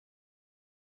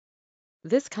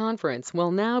This conference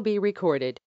will now be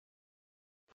recorded.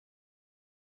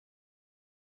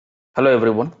 Hello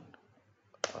everyone.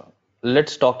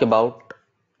 Let's talk about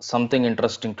something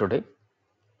interesting today,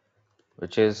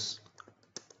 which is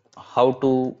how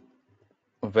to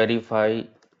verify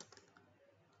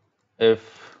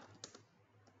if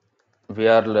we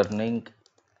are learning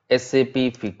SAP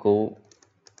FICO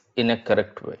in a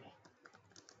correct way.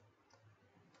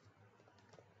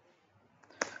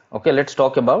 Okay, let's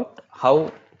talk about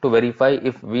how to verify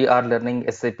if we are learning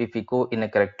SAP FICO in a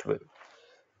correct way.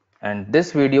 And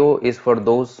this video is for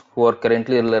those who are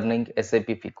currently learning SAP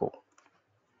FICO.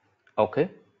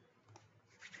 Okay,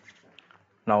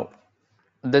 now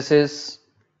this is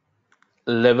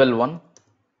level 1,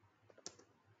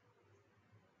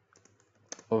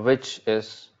 which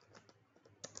is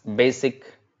basic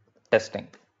testing.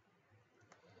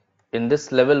 In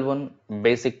this level 1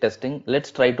 basic testing,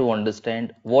 let's try to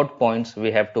understand what points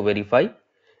we have to verify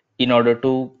in order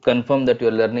to confirm that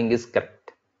your learning is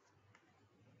correct.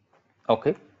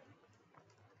 Okay,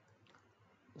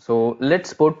 so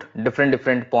let's put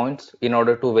different points in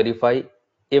order to verify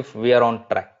if we are on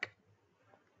track.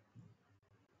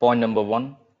 Point number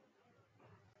 1,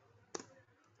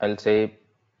 I'll say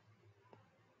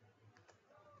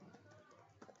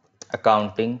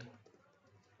accounting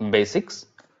basics.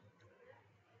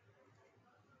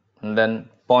 And then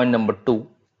point number 2,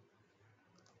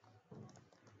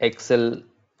 Excel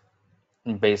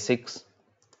basics.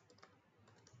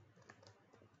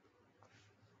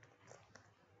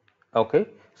 Okay,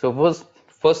 so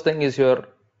first thing is your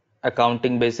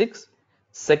accounting basics.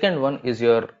 Second one is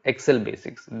your Excel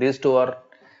basics. These two are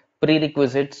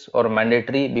prerequisites or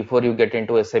mandatory before you get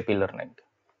into SAP learning.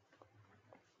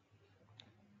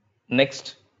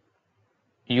 Next,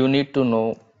 you need to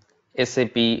know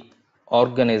SAP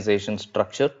organization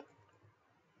structure.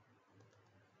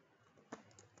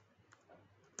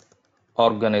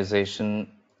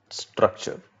 Organization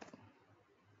structure.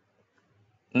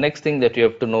 Next thing that you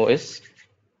have to know is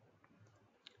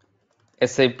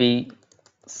SAP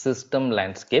system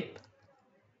landscape.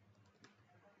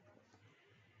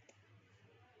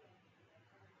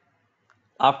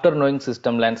 After knowing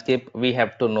system landscape, we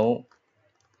have to know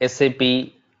SAP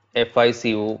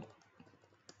FICO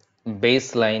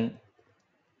baseline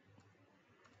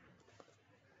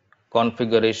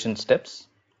configuration steps.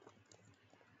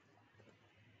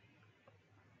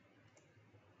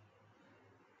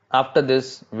 After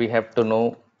this, we have to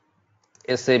know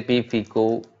SAP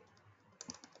FICO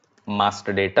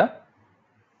master data.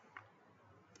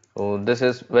 So this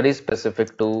is very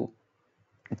specific to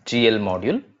GL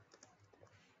module.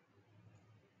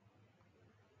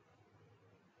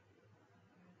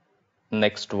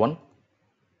 Next one,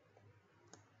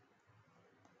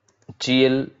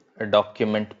 GL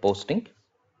document posting.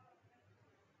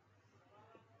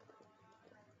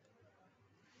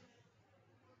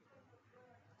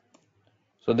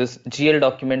 So this GL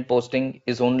document posting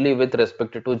is only with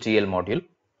respect to GL module.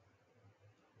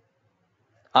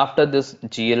 After this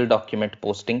GL document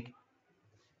posting,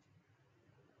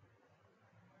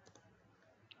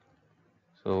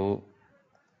 so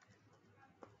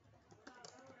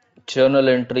journal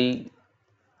entry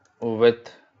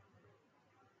with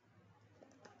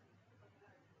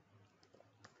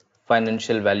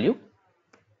financial value.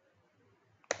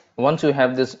 Once you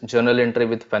have this journal entry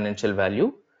with financial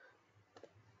value,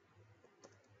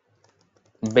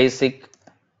 basic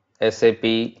SAP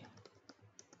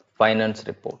finance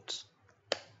reports.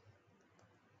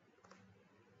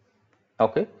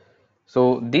 Okay,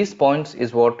 so these points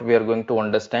is what we are going to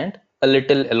understand a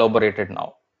little elaborated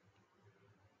now.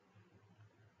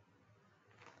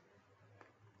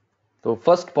 So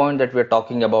first point that we are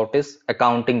talking about is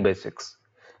accounting basics.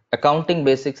 Accounting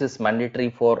basics is mandatory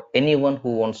for anyone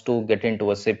who wants to get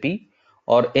into SAP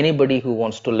or anybody who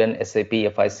wants to learn SAP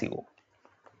FICO.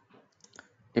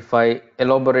 If I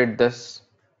elaborate this,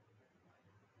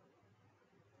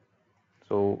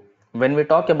 so when we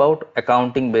talk about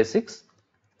accounting basics,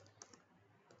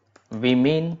 we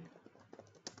mean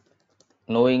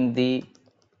knowing the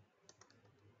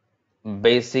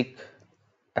basic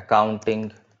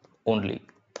accounting only.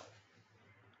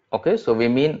 Okay, so we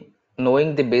mean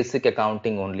knowing the basic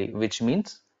accounting only, which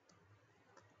means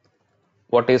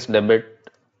what is debit,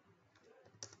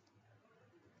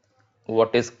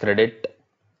 what is credit,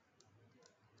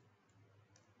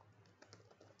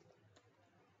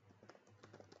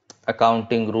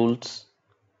 accounting rules,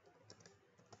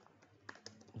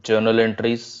 journal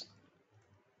entries,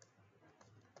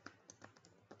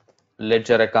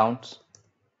 ledger accounts,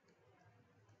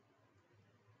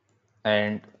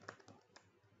 and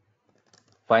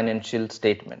financial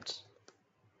statements.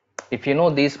 If you know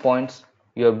these points,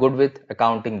 you are good with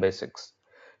accounting basics.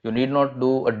 You need not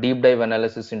do a deep dive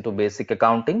analysis into basic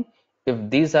accounting. If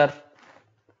these are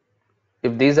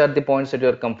the points that you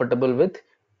are comfortable with,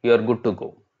 you are good to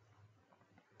go.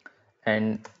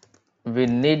 And we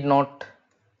need not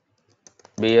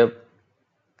be a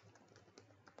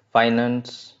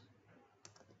finance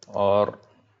or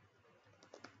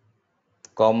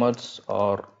commerce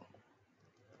or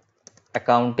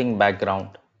accounting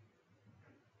background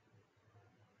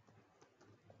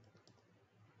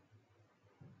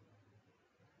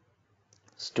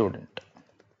student.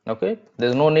 Okay,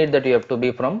 there's no need that you have to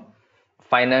be from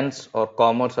finance or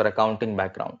commerce or accounting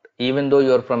background. Even though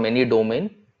you're from any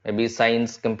domain, maybe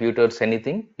science, computers,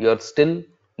 anything, you're still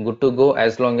good to go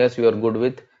as long as you are good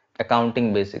with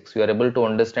accounting basics. You are able to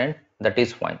understand, that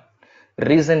is fine.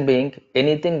 Reason being,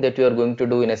 anything that you are going to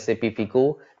do in SAP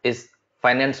FICO is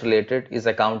finance related, is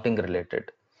accounting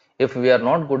related. If we are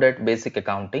not good at basic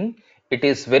accounting, it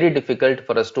is very difficult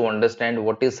for us to understand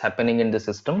what is happening in the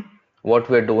system, what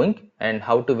we are doing, and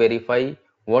how to verify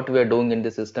what we are doing in the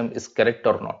system is correct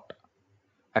or not.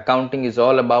 Accounting is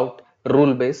all about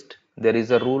rule based. There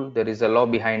is a rule, there is a law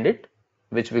behind it,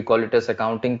 which we call it as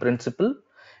accounting principle,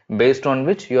 based on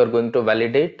which you are going to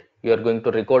validate, you are going to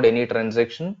record any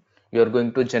transaction, you are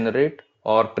going to generate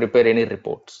or prepare any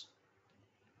reports.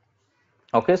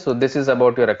 Okay, so this is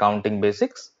about your accounting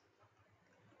basics.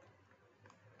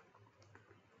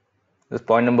 This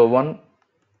point number one,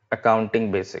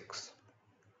 accounting basics.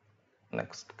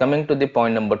 Next, coming to the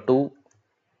point number two,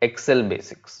 Excel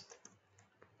basics.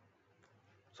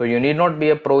 So you need not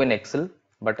be a pro in Excel,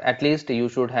 but at least you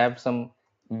should have some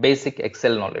basic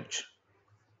Excel knowledge.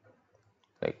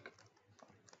 Like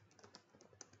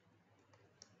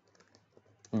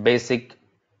basic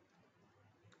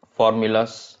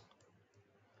formulas,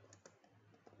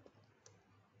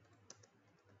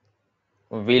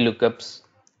 VLOOKUPs,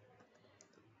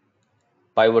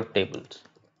 pivot tables.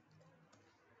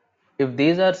 If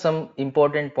these are some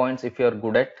important points, if you are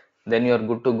good at, then you are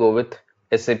good to go with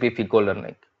SAP FICO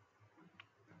learning.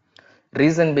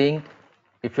 Reason being,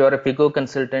 if you are a FICO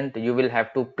consultant, you will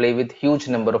have to play with huge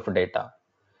number of data.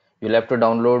 You'll have to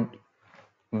download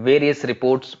various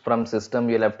reports from system.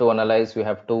 You'll have to analyze. You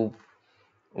have to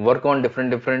work on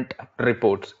different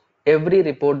reports. Every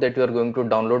report that you are going to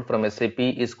download from SAP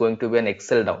is going to be an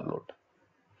Excel download.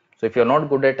 So if you're not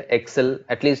good at Excel,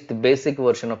 at least the basic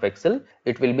version of Excel,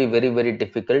 it will be very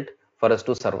difficult for us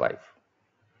to survive.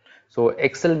 So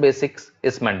Excel basics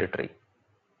is mandatory.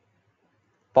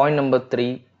 Point number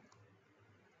three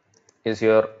is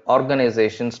your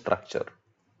organization structure.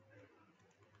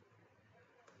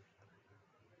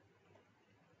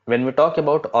 When we talk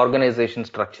about organization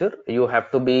structure, you have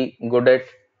to be good at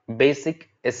basic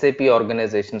SAP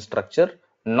organization structure,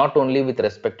 not only with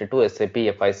respect to SAP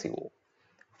FICO.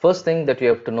 First thing that you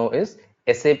have to know is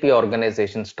SAP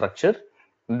organization structure.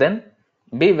 Then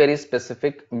be very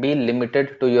specific, be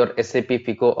limited to your SAP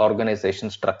FICO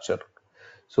organization structure.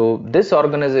 So this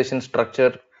organization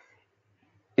structure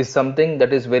is something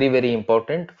that is very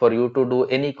important for you to do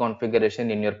any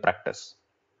configuration in your practice.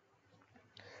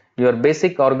 Your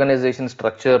basic organization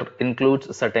structure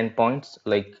includes certain points,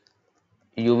 like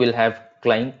you will have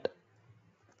client,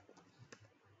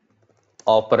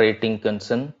 operating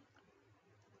concern,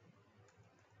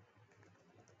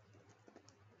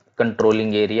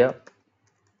 controlling area,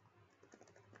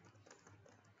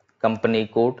 company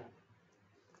code,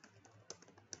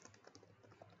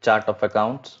 chart of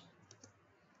accounts,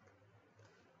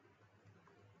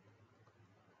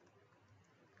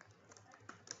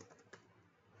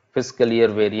 fiscal year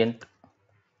variant,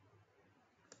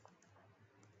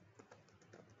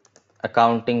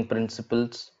 accounting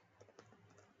principles.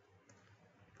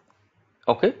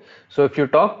 Okay, so if you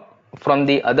talk from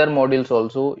the other modules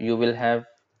also, you will have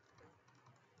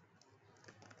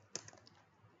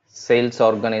sales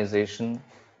organization,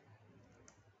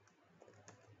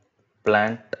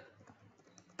 plant,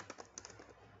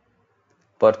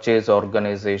 purchase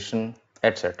organization,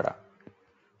 etc.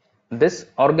 This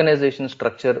organization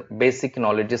structure basic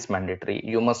knowledge is mandatory.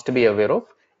 You must be aware of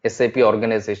SAP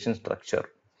organization structure,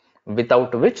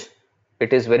 without which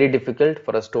it is very difficult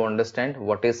for us to understand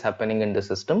what is happening in the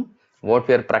system, what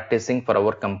we are practicing for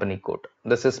our company code.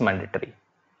 This is mandatory.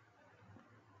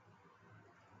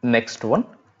 Next one,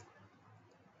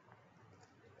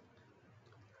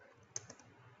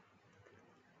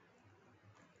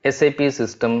 SAP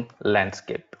system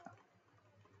landscape.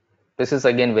 This is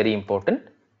again very important.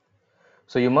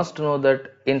 So you must know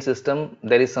that in system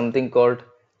there is something called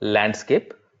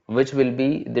landscape, which will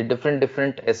be the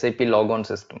different SAP logon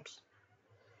systems.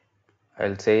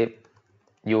 I'll say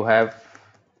you have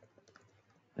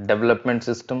development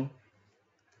system,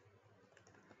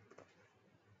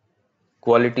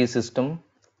 quality system,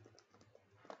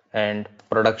 and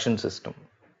production system.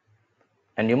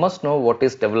 And you must know what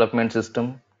is development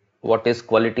system, what is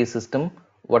quality system,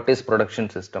 what is production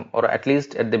system, or at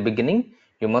least at the beginning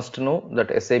you must know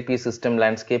that SAP system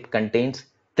landscape contains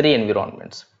three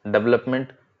environments: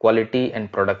 development, quality,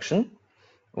 and production.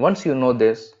 Once you know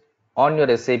this, on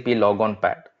your SAP logon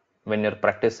pad when you're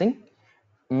practicing,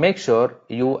 make sure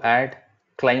you add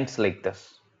clients like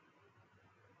this.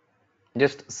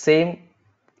 Just same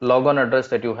logon address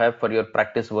that you have for your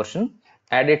practice version,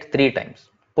 add it 3 times.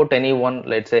 Put any one,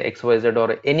 let's say XYZ,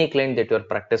 or any client that you're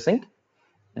practicing: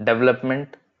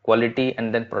 development, quality,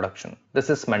 and then production. This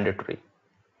is mandatory,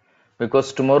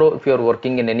 because tomorrow if you're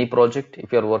working in any project,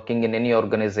 if you're working in any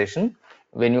organization,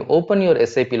 when you open your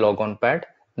SAP logon pad,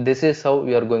 this is how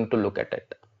you are going to look at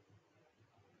it.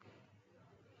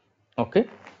 Okay,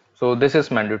 so this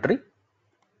is mandatory.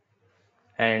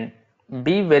 And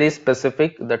be very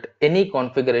specific that any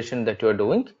configuration that you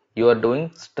are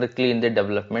doing strictly in the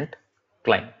development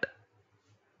client.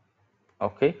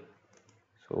 Okay,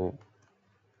 so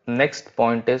next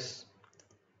point is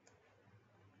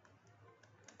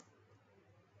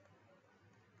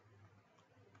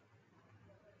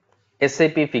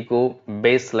SAP FICO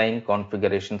baseline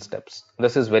configuration steps.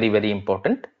 This is very, very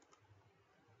important.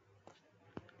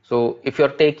 So if you're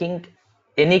taking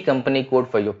any company code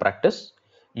for your practice,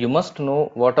 you must know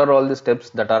what are all the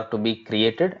steps that are to be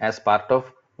created as part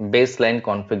of baseline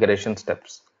configuration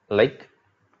steps, like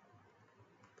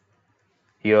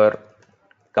your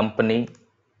company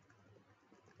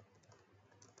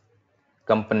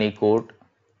code,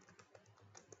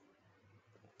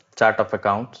 chart of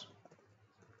accounts,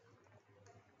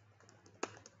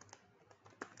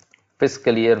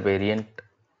 fiscal year variant,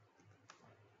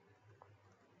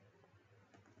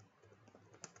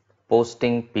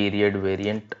 posting period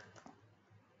variant,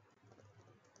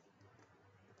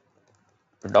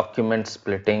 document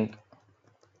splitting,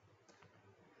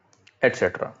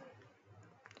 etc.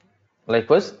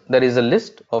 Likewise, there is a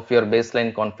list of your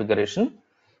baseline configuration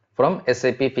from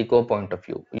SAP FICO point of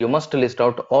view. You must list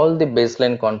out all the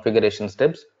baseline configuration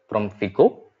steps from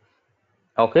FICO.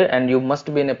 Okay, and you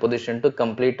must be in a position to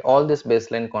complete all this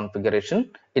baseline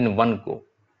configuration in one go.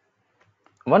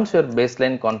 Once your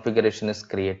baseline configuration is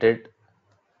created,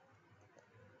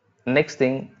 next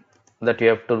thing that you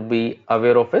have to be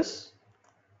aware of is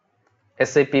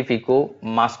SAP FICO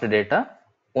master data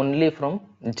only from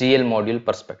GL module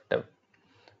perspective.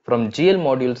 From GL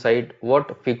module side,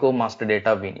 what FICO master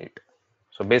data we need?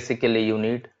 So basically you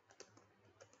need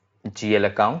GL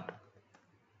account,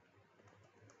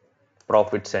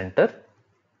 profit center,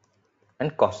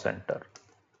 and cost center.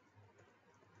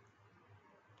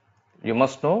 You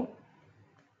must know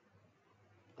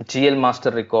GL master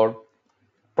record,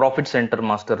 profit center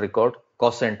master record,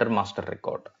 cost center master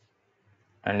record.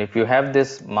 And if you have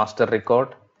this master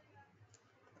record,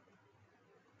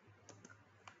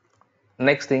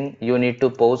 next thing you need to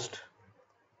post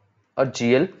a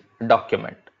GL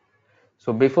document.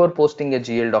 So before posting a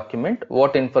GL document,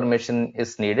 what information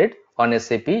is needed on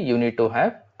SAP? You need to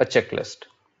have a checklist.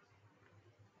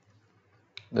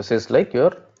 This is like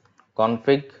your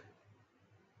config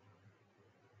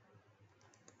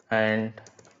and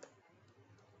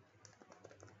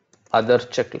other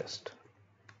checklist.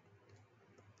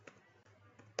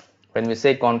 When we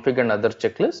say config and other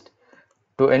checklist,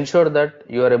 to ensure that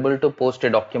you are able to post a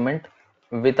document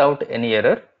without any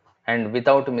error and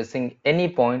without missing any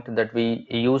point that we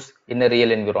use in a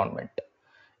real environment.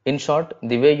 In short,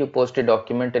 the way you post a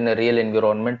document in a real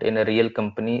environment, in a real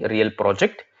company, real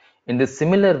project, in the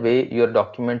similar way your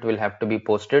document will have to be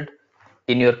posted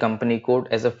in your company code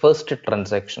as a first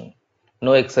transaction.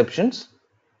 No exceptions.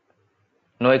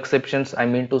 No exceptions, I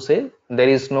mean to say, there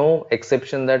is no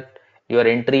exception that your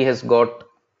entry has got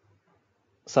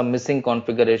some missing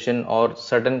configuration or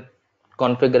certain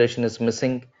configuration is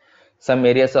missing, some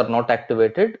areas are not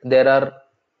activated. There are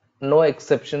no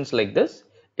exceptions like this.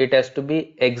 It has to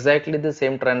be exactly the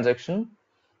same transaction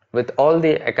with all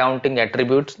the accounting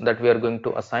attributes that we are going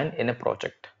to assign in a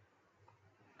project.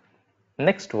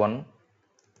 Next one,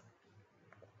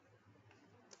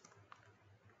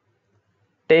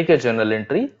 take a journal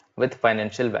entry with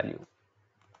financial value.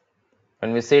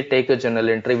 When we say take a journal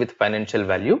entry with financial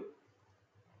value,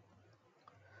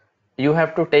 you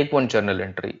have to take one journal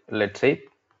entry. Let's say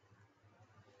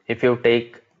if you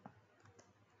take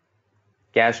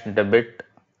cash debit,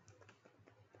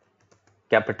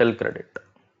 capital credit,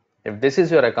 if this is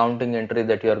your accounting entry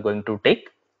that you are going to take,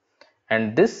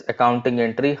 and this accounting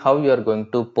entry how you are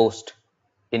going to post,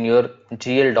 in your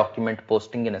GL document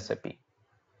posting in SAP.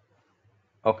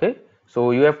 Okay,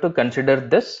 so you have to consider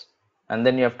this and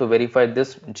then you have to verify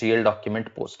this GL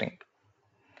document posting.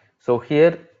 So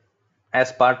here,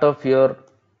 as part of your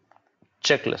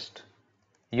checklist,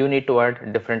 you need to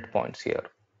add different points here.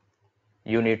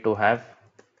 You need to have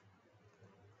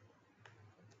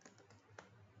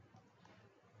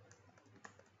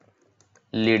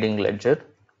leading ledger,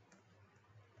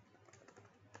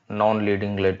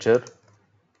 non-leading ledger,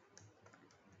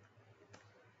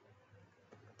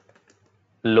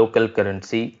 local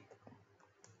currency,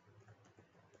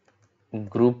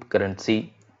 group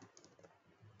currency,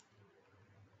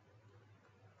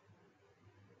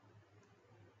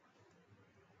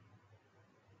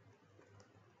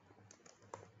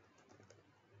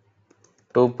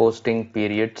 two posting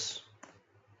periods,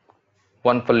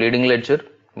 one for leading ledger,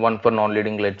 one for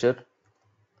non-leading ledger,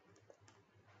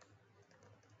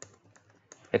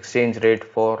 exchange rate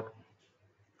for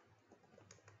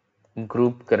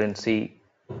group currency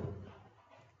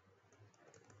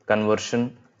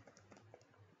conversion,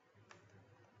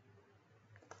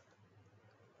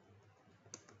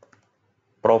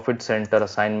 profit center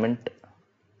assignment,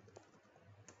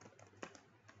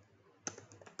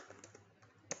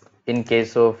 in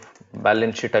case of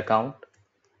balance sheet account,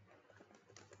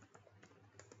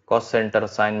 cost center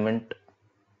assignment,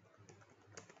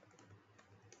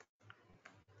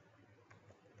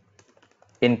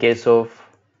 in case of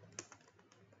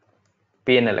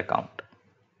P&L account,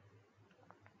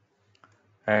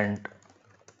 and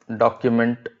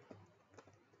document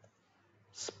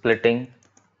splitting,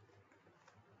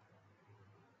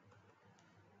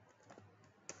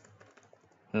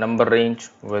 number range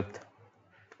with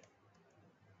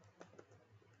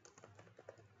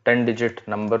 10-digit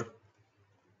number,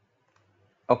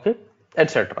 okay,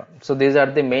 etc. So these are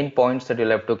the main points that you'll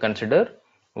have to consider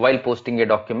while posting a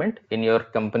document in your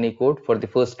company code for the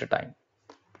first time.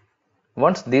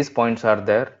 Once these points are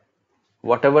there,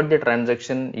 whatever the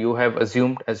transaction you have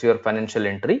assumed as your financial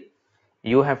entry,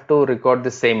 you have to record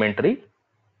the same entry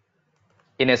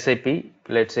in SAP.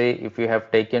 Let's say if you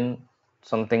have taken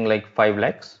something like 5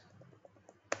 lakhs,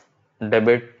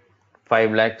 debit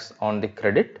 5 lakhs on the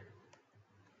credit,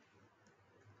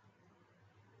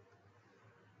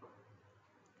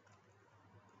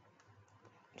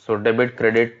 so debit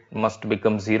credit must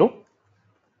become 0.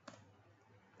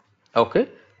 Okay,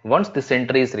 once this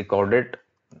entry is recorded,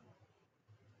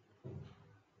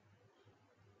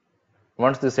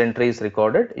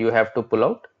 you have to pull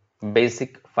out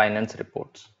basic finance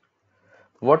reports.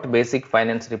 What basic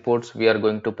finance reports we are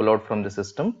going to pull out from the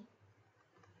system?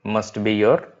 Must be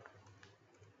your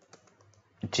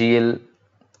GL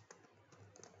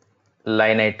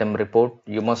line item report.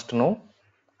 You must know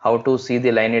how to see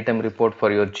the line item report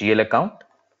for your GL account.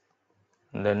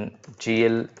 Then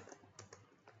GL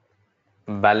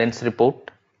balance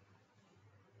report,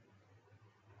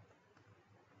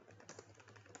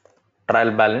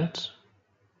 trial balance.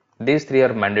 These three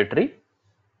are mandatory.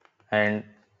 And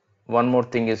one more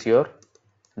thing is your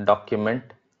document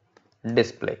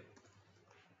display.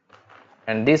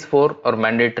 And these four are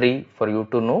mandatory for you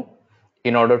to know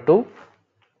in order to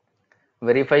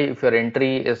verify if your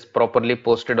entry is properly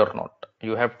posted or not.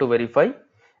 You have to verify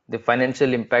the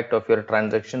financial impact of your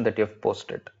transaction that you have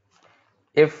posted.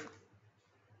 If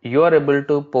you are able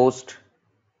to post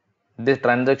this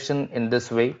transaction in this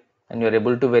way and you are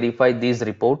able to verify these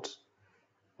reports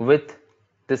with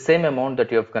the same amount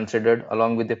that you have considered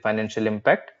along with the financial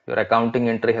impact, your accounting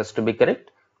entry has to be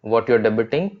correct, what you're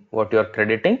debiting, what you're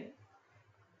crediting,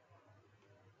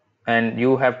 and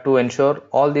you have to ensure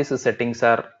all these settings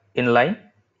are in line,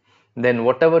 then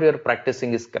whatever you're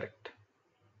practicing is correct.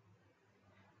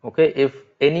 Okay, if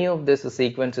any of this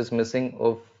sequence is missing,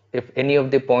 or if any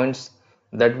of the points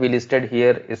that we listed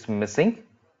here is missing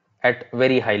at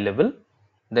very high level,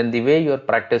 then the way you're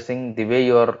practicing, the way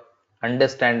you're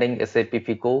understanding SAP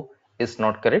FICO is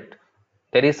not correct.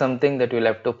 There is something that you'll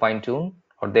have to fine tune,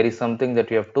 or there is something that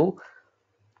you have to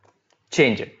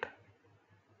change it.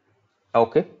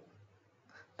 Okay,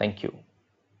 thank you.